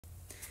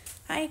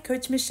Hi,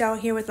 Coach Michelle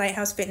here with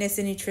Lighthouse Fitness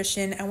and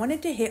Nutrition. I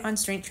wanted to hit on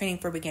strength training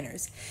for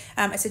beginners.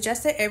 I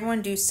suggest that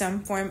everyone do some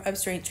form of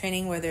strength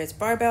training, whether it's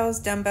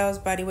barbells, dumbbells,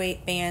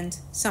 bodyweight,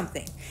 bands,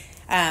 something.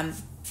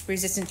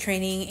 Resistance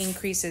training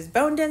increases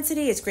bone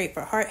density. It's great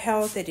for heart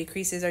health. It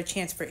decreases our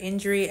chance for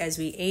injury as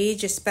we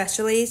age,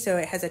 especially. So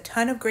it has a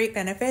ton of great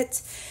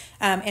benefits.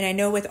 And I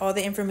know with all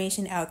the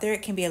information out there,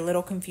 it can be a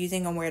little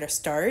confusing on where to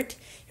start.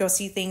 You'll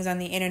see things on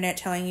the internet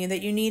telling you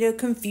that you need to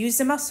confuse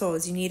the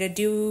muscles. You need to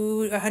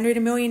do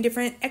 100 million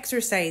different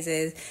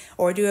exercises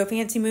or do a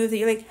fancy move that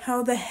you're like,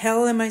 how the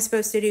hell am I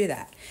supposed to do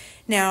that?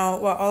 Now,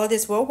 while all of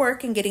this will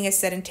work in getting a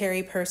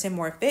sedentary person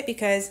more fit,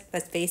 because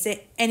let's face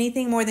it,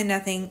 anything more than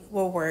nothing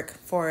will work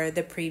for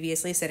the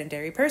previously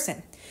sedentary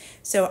person.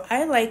 So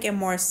I like a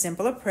more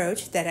simple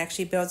approach that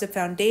actually builds a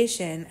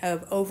foundation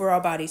of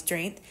overall body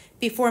strength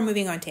before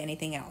moving on to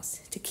anything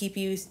else to keep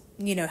you,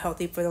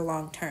 healthy for the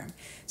long term.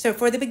 So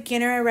for the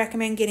beginner, I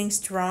recommend getting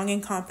strong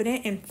and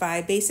confident in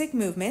 5 basic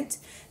movements.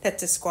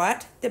 That's the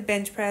squat, the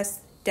bench press,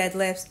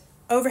 deadlifts,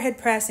 overhead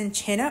press, and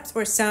chin-ups,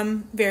 or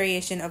some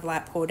variation of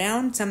lat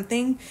pull-down,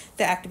 something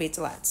that activates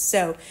the lats.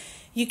 So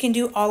you can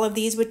do all of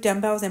these with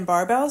dumbbells and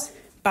barbells,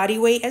 body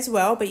weight as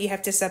well, but you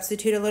have to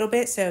substitute a little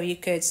bit. So you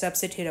could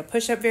substitute a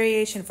push-up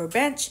variation for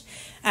bench,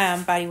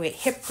 body weight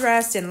hip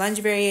thrust, and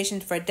lunge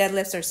variations for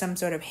deadlifts or some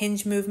sort of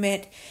hinge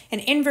movement, and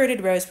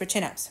inverted rows for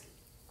chin-ups.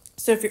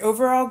 So if your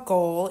overall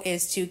goal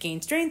is to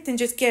gain strength and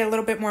just get a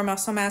little bit more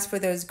muscle mass for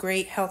those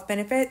great health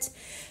benefits,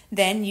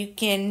 then you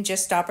can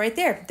just stop right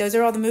there. Those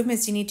are all the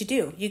movements you need to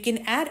do. You can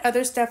add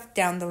other stuff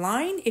down the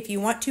line if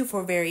you want to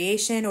for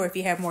variation or if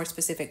you have more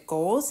specific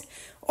goals,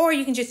 or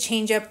you can just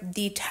change up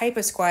the type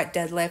of squat,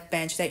 deadlift,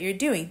 bench that you're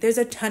doing. There's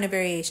a ton of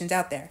variations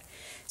out there.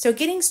 So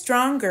getting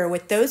stronger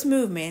with those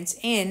movements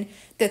in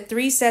the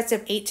 3 sets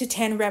of 8 to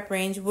 10 rep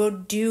range will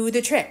do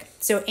the trick.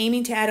 So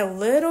aiming to add a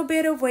little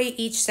bit of weight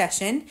each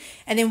session.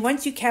 And then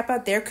once you cap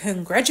out there,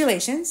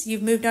 congratulations,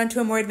 you've moved on to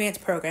a more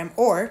advanced program.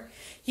 Or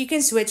you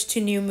can switch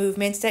to new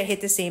movements that hit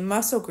the same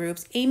muscle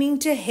groups, aiming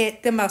to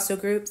hit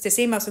the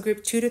same muscle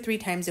group 2 to 3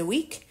 times a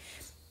week.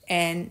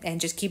 And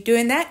just keep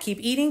doing that. Keep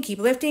eating, keep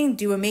lifting,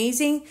 do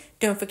amazing.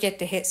 Don't forget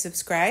to hit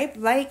subscribe,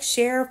 like,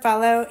 share,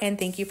 follow, and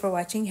thank you for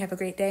watching. Have a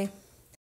great day.